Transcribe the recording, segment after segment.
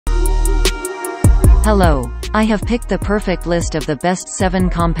Hello. I have picked the perfect list of the best 7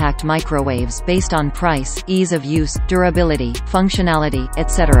 compact microwaves based on price, ease of use, durability, functionality,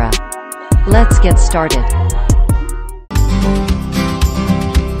 etc. Let's get started.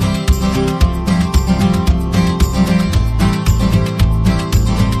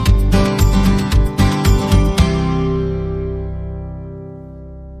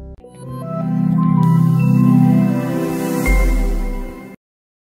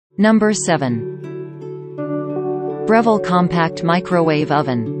 Number 7. Breville Compact Microwave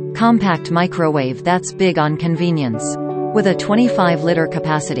Oven. Compact microwave that's big on convenience. With a 25-liter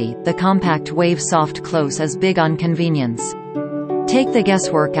capacity, the Compact Wave Soft Close is big on convenience. Take the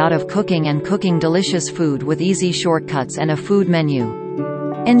guesswork out of cooking and cooking delicious food with easy shortcuts and a food menu.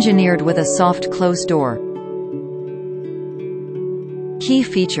 Engineered with a soft close door. Key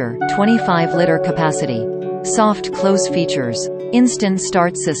feature: 25-liter capacity. Soft close features: instant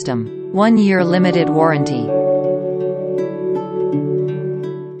start system, 1-year limited warranty.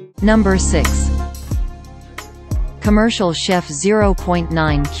 Number 6. Commercial Chef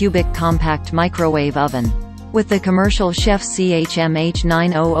 0.9 Cubic Compact Microwave Oven. With the Commercial Chef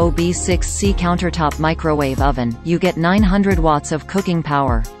CHMH900B6C Countertop Microwave Oven, you get 900 watts of cooking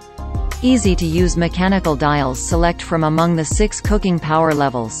power. Easy to use mechanical dials select from among the 6 cooking power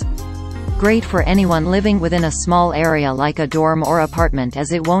levels. Great for anyone living within a small area like a dorm or apartment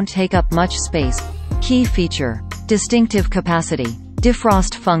as it won't take up much space. Key feature: distinctive capacity,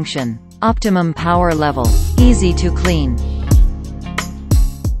 defrost function, optimum power level, easy to clean.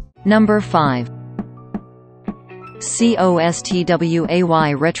 Number 5.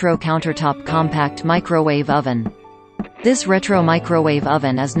 COSTWAY Retro Countertop Compact Microwave Oven. This retro microwave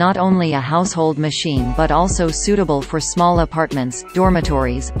oven is not only a household machine but also suitable for small apartments,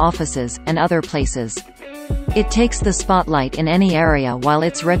 dormitories, offices, and other places. It takes the spotlight in any area while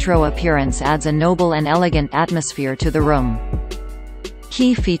its retro appearance adds a noble and elegant atmosphere to the room.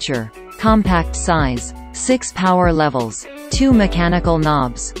 Key feature: compact size, 6 power levels, 2 mechanical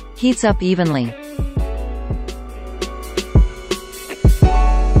knobs, heats up evenly.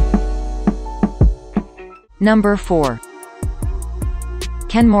 Number 4.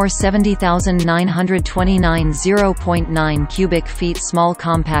 Kenmore 70929 0.9 cubic feet Small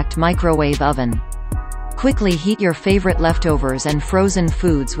Compact Microwave Oven. Quickly heat your favorite leftovers and frozen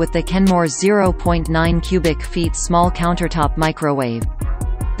foods with the Kenmore 0.9 cubic feet Small Countertop Microwave.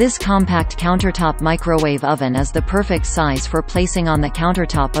 This compact countertop microwave oven is the perfect size for placing on the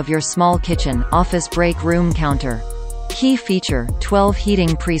countertop of your small kitchen, office break room counter. Key feature: 12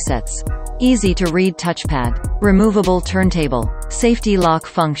 heating presets. Easy to read touchpad, removable turntable, safety lock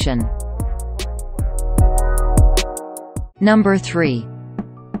function. Number 3.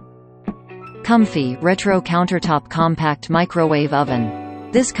 COMFEE Retro Countertop Compact Microwave Oven.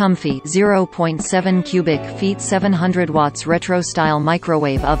 This COMFEE 0.7 cubic feet 700 watts retro-style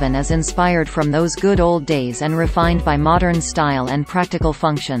microwave oven is inspired from those good old days and refined by modern style and practical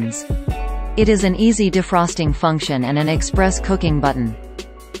functions. It is an easy defrosting function and an express cooking button.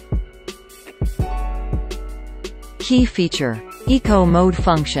 Key feature: Eco Mode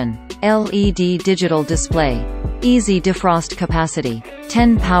function, LED digital display, easy defrost capacity,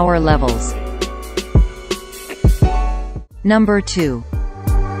 10 power levels. Number 2.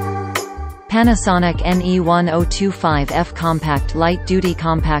 Panasonic NE-1025F Compact Light-Duty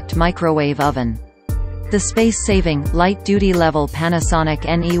Compact Microwave Oven. The space-saving, light-duty level Panasonic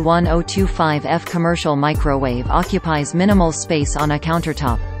NE-1025F commercial microwave occupies minimal space on a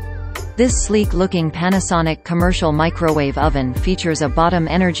countertop. This sleek-looking Panasonic commercial microwave oven features a bottom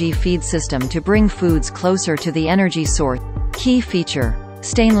energy feed system to bring foods closer to the energy source. Key feature: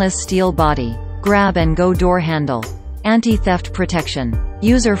 stainless steel body, grab-and-go door handle, anti-theft protection,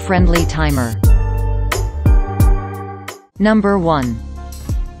 user-friendly timer. Number 1.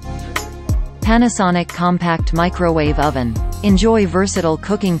 Panasonic Compact Microwave Oven. Enjoy versatile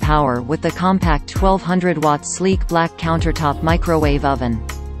cooking power with the compact 1200-watt sleek black countertop microwave oven.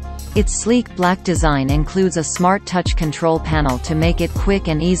 Its sleek black design includes a smart touch control panel to make it quick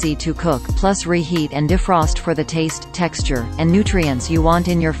and easy to cook, plus reheat and defrost for the taste, texture, and nutrients you want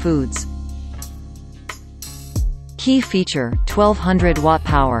in your foods. Key feature: 1200-watt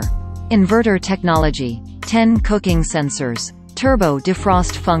power, inverter technology, 10 cooking sensors, turbo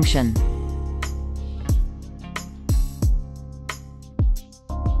defrost function.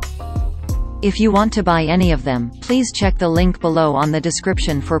 If you want to buy any of them, please check the link below on the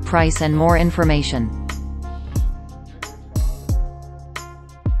description for price and more information.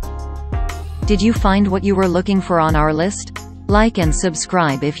 Did you find what you were looking for on our list? Like and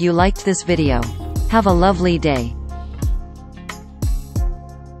subscribe if you liked this video. Have a lovely day.